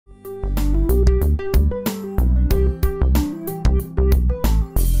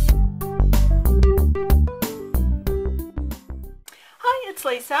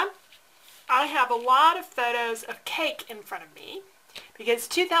Lisa. I have a lot of photos of cake in front of me because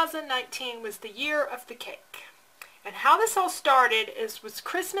 2019 was the year of the cake. And how this all started was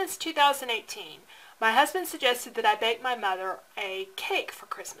Christmas 2018. My husband suggested that I bake my mother a cake for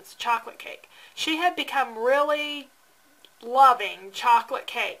Christmas, a chocolate cake. She had become really loving chocolate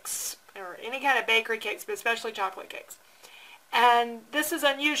cakes, or any kind of bakery cakes, but especially chocolate cakes. And this is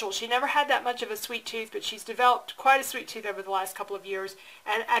unusual. She never had that much of a sweet tooth, but she's developed quite a sweet tooth over the last couple of years.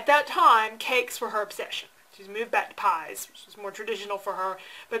 And at that time, cakes were her obsession. She's moved back to pies, which is more traditional for her.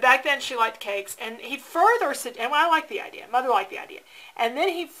 But back then, she liked cakes. And he further said, and I liked the idea. Mother liked the idea. And then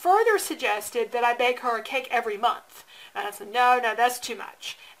he further suggested that I bake her a cake every month. And I said, no, that's too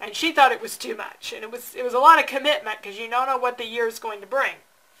much. And she thought it was too much. And it was a lot of commitment because you don't know what the year is going to bring.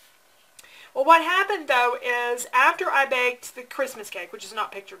 Well, what happened, though, is after I baked the Christmas cake, which is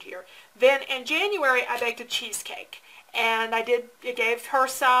not pictured here, then in January I baked a cheesecake. And I gave her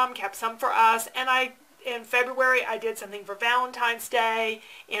some, kept some for us, and in February I did something for Valentine's Day.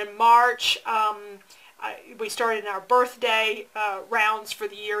 In March, we started our birthday rounds for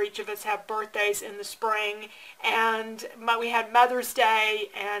the year. Each of us have birthdays in the spring. And we had Mother's Day,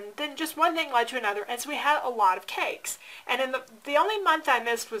 and then just one thing led to another. And so we had a lot of cakes. And the only month I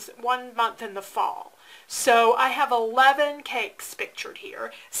missed was 1 month in the fall. So I have 11 cakes pictured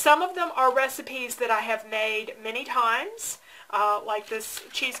here. Some of them are recipes that I have made many times, like this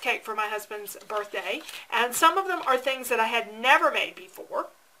cheesecake for my husband's birthday. And some of them are things that I had never made before.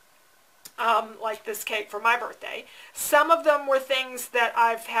 Like this cake for my birthday. Some of them were things that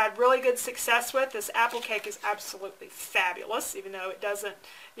I've had really good success with. This apple cake is absolutely fabulous, even though it doesn't,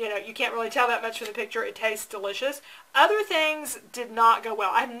 you can't really tell that much from the picture. It tastes delicious. Other things did not go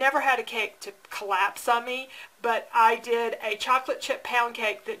well. I've never had a cake to collapse on me, but I did a chocolate chip pound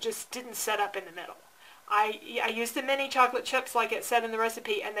cake that just didn't set up in the middle. I used the mini chocolate chips like it said in the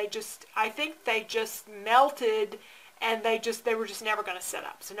recipe, and I think they just melted, and they were just never going to set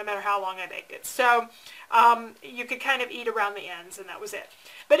up, so no matter how long I baked it. So you could kind of eat around the ends, and that was it.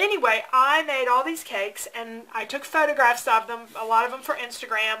 But anyway, I made all these cakes, and I took photographs of them, a lot of them for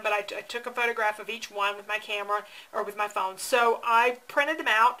Instagram, but I took a photograph of each one with my camera or with my phone. So I printed them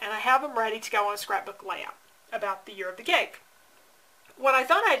out, and I have them ready to go on a scrapbook layout about the year of the cake. What I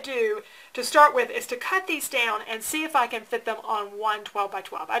thought I'd do to start with is to cut these down and see if I can fit them on one 12 by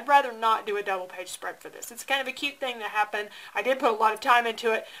 12. I'd rather not do a double page spread for this. It's kind of a cute thing that happened. I did put a lot of time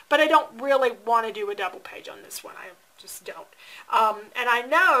into it, but I don't really want to do a double page on this one. I just don't. And I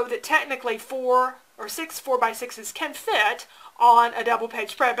know that technically 4 or 6 4x6s can fit on a double page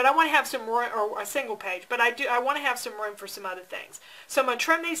spread, but I want to have some room, or a single page, but I want to have some room for some other things. So I'm going to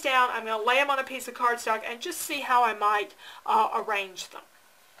trim these down, I'm going to lay them on a piece of cardstock and just see how I might arrange them.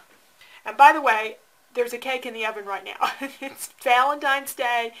 And by the way, there's a cake in the oven right now. It's Valentine's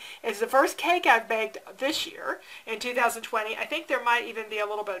Day. It's the first cake I've baked this year in 2020. I think there might even be a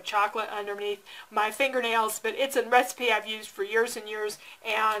little bit of chocolate underneath my fingernails, but it's a recipe I've used for years and years.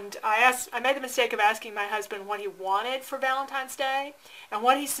 And I made the mistake of asking my husband what he wanted for Valentine's Day. And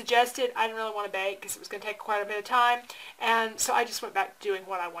what he suggested, I didn't really want to bake because it was going to take quite a bit of time. And so I just went back to doing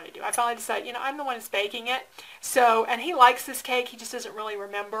what I want to do. I finally decided, I'm the one that's baking it. So, and he likes this cake. He just doesn't really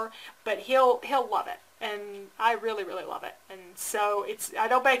remember, but he'll love it. And I really, really love it. And so I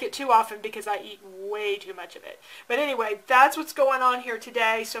don't bake it too often because I eat way too much of it. But anyway, that's what's going on here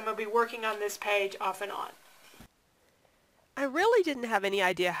today. So I'm going to be working on this page off and on. I really didn't have any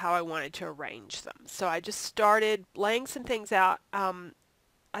idea how I wanted to arrange them. So I just started laying some things out.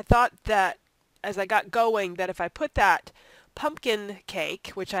 I thought that as I got going that if I put that pumpkin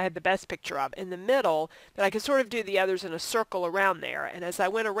cake, which I had the best picture of, in the middle, that I could sort of do the others in a circle around there. And as I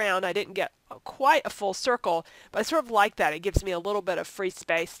went around, I didn't get quite a full circle, but I sort of like that. It gives me a little bit of free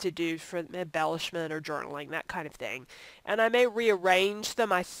space to do for embellishment or journaling, that kind of thing. And I may rearrange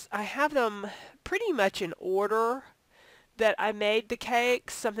them. I have them pretty much in order that I made the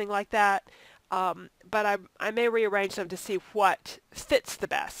cakes, something like that. But I may rearrange them to see what fits the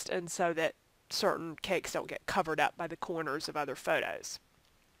best, and so that certain cakes don't get covered up by the corners of other photos.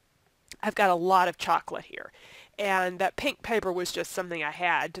 I've got a lot of chocolate here, and that pink paper was just something I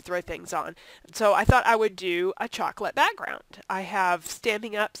had to throw things on. So I thought I would do a chocolate background. I have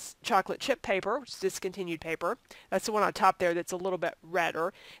Stampin' Up's chocolate chip paper, which is discontinued paper. That's the one on top there that's a little bit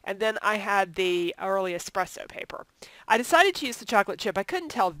redder. And then I had the early espresso paper. I decided to use the chocolate chip. I couldn't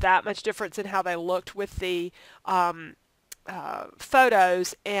tell that much difference in how they looked with the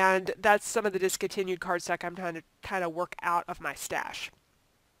photos, and that's some of the discontinued cardstock I'm trying to kind of work out of my stash.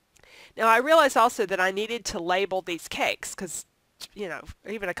 Now I realized also that I needed to label these cakes because you know,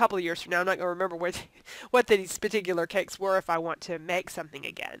 even a couple of years from now, I'm not going to remember what these particular cakes were if I want to make something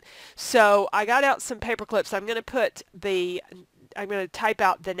again. So I got out some paper clips. I'm going to type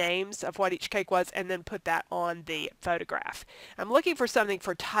out the names of what each cake was and then put that on the photograph. I'm looking for something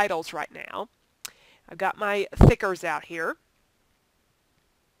for titles right now. I've got my thickers out here.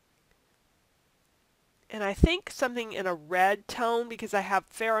 And I think something in a red tone because I have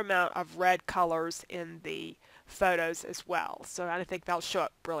a fair amount of red colors in the photos as well. So I think that'll show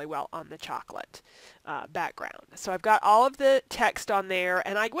up really well on the chocolate background. So I've got all of the text on there,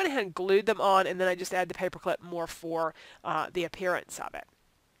 and I went ahead and glued them on, and then I just add the paperclip more for the appearance of it.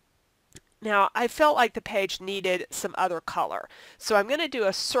 Now I felt like the page needed some other color. So I'm going to do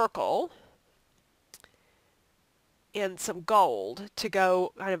a circle and some gold to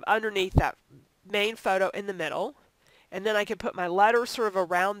go kind of underneath that main photo in the middle, and then I can put my letters sort of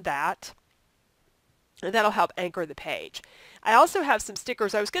around that, and that'll help anchor the page. I also have some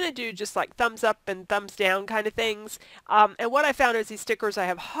stickers. I was going to do just like thumbs up and thumbs down kind of things, and what I found is these stickers, I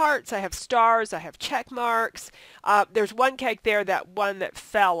have hearts, I have stars, I have check marks. There's one cake there, that one that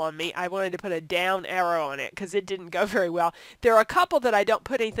fell on me. I wanted to put a down arrow on it because it didn't go very well. There are a couple that I don't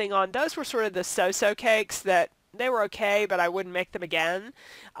put anything on. Those were sort of the so-so cakes that they were okay, but I wouldn't make them again.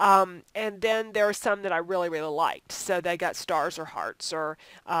 And then there are some that I really, really liked. So they got stars or hearts or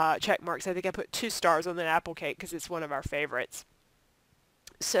check marks. I think I put 2 stars on the apple cake because it's one of our favorites.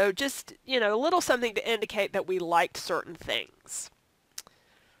 So just, you know, a little something to indicate that we liked certain things.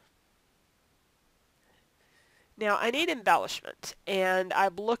 Now I need embellishment, and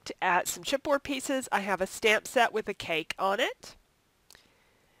I've looked at some chipboard pieces. I have a stamp set with a cake on it.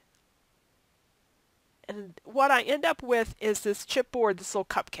 And what I end up with is this chipboard, this little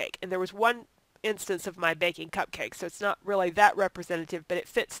cupcake. And there was one instance of my baking cupcake, so it's not really that representative, but it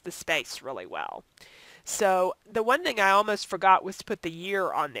fits the space really well. So the one thing I almost forgot was to put the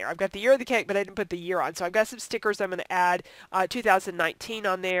year on there. I've got the year of the cake, but I didn't put the year on. So I've got some stickers I'm going to add 2019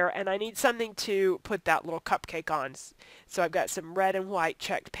 on there, and I need something to put that little cupcake on. So I've got some red and white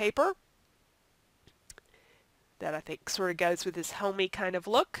checked paper that I think sort of goes with this homey kind of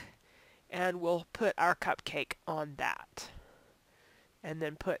look. And we'll put our cupcake on that. And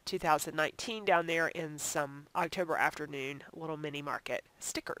then put 2019 down there in some October afternoon little mini market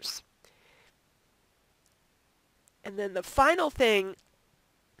stickers. And then the final thing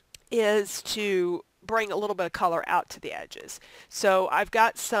is to bring a little bit of color out to the edges. So I've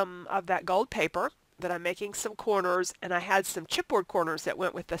got some of that gold paper that I'm making some corners, and I had some chipboard corners that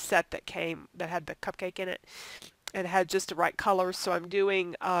went with the set that had the cupcake in it. And had just the right colors, so I'm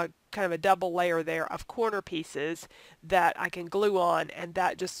doing kind of a double layer there of corner pieces that I can glue on, and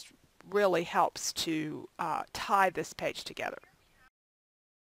that just really helps to tie this page together.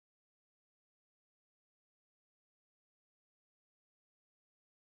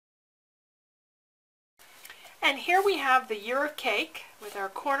 And here we have the year of cake with our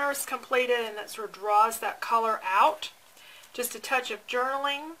corners completed, and that sort of draws that color out. Just a touch of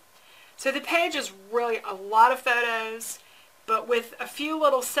journaling. So the page is really a lot of photos, but with a few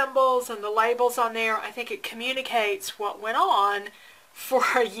little symbols and the labels on there, I think it communicates what went on for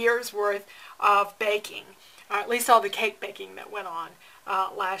a year's worth of baking, or at least all the cake baking that went on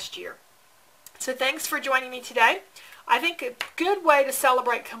last year. So thanks for joining me today. I think a good way to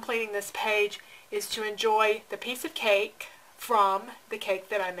celebrate completing this page is to enjoy the piece of cake from the cake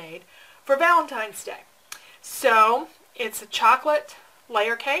that I made for Valentine's Day. So it's a chocolate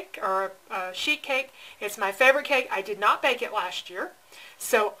layer cake or a sheet cake. It's my favorite cake. I did not bake it last year,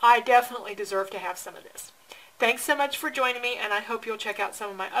 so I definitely deserve to have some of this. Thanks so much for joining me, and I hope you'll check out some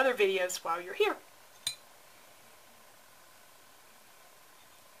of my other videos while you're here.